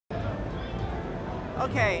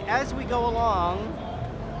Okay, as we go along,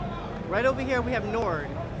 right over here we have Nord.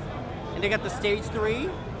 And they got the Stage 3.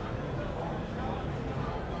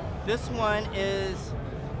 This one is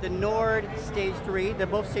the Nord Stage 3. They're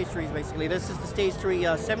both Stage 3s basically. This is the Stage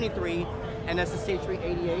 3 73, and that's the Stage 3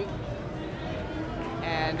 88.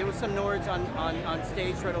 And there was some Nords on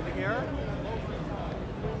stage right over here.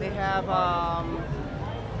 They have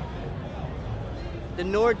the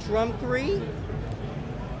Nord Drum 3.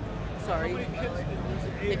 Sorry.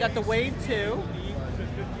 They got the Wave 2.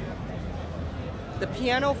 The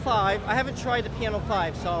Piano 5. I haven't tried the Piano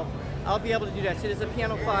 5, so I'll be able to do that. So there's a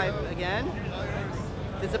Piano 5 again.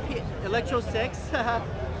 There's a Electro 6.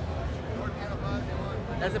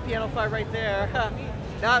 There's a Piano 5 right there.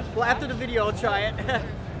 Now, well, after the video, I'll try it.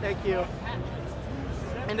 Thank you.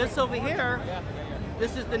 And this over here,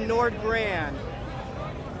 this is the Nord Grand.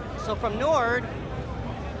 So from Nord,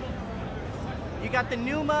 you got the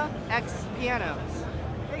NAMM X pianos.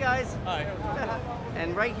 Hey guys. Hi.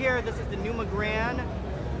 And right here, this is the NAMM Grand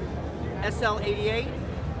SL88.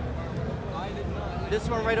 This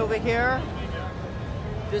one right over here,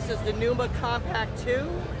 this is the NAMM Compact 2.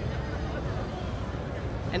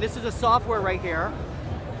 And this is the software right here.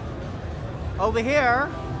 Over here,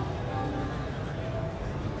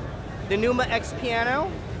 the NAMM X piano.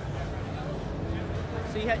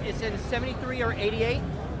 So you have, it's in 73 or 88.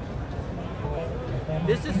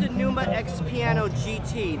 This is the NAMM X Piano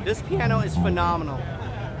GT. This piano is phenomenal.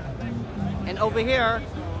 And over here,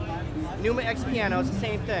 NAMM X Piano is the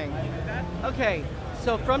same thing. Okay,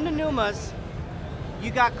 so from the NAMMs, you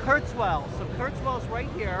got Kurzweil. So Kurzweil's right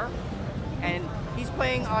here, and he's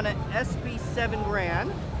playing on an SB7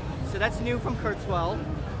 Grand. So that's new from Kurzweil.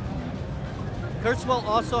 Kurzweil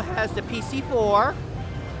also has the PC4,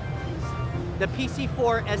 the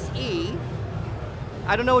PC4 SE.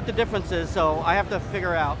 I don't know what the difference is, so I have to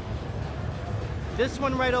figure out. This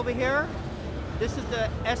one right over here, this is the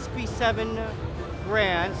SB7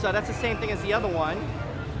 Grand, so that's the same thing as the other one.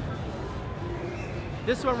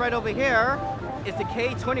 This one right over here is the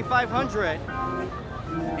K2500.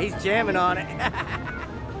 He's jamming on it.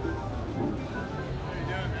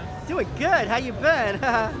 Doing good, how you been?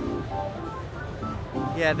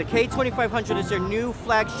 Yeah, the K2500 is their new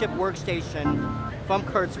flagship workstation from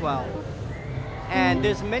Kurzweil. And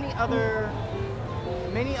there's many other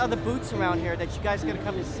booths around here that you guys are gonna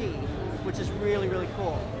come and see, which is really, really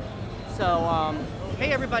cool. So,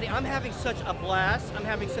 hey everybody, I'm having such a blast. I'm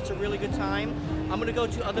having such a really good time. I'm gonna go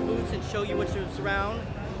to other booths and show you what's around.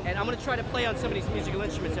 And I'm gonna try to play on some of these musical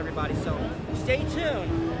instruments, everybody. So, stay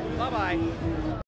tuned. Bye-bye.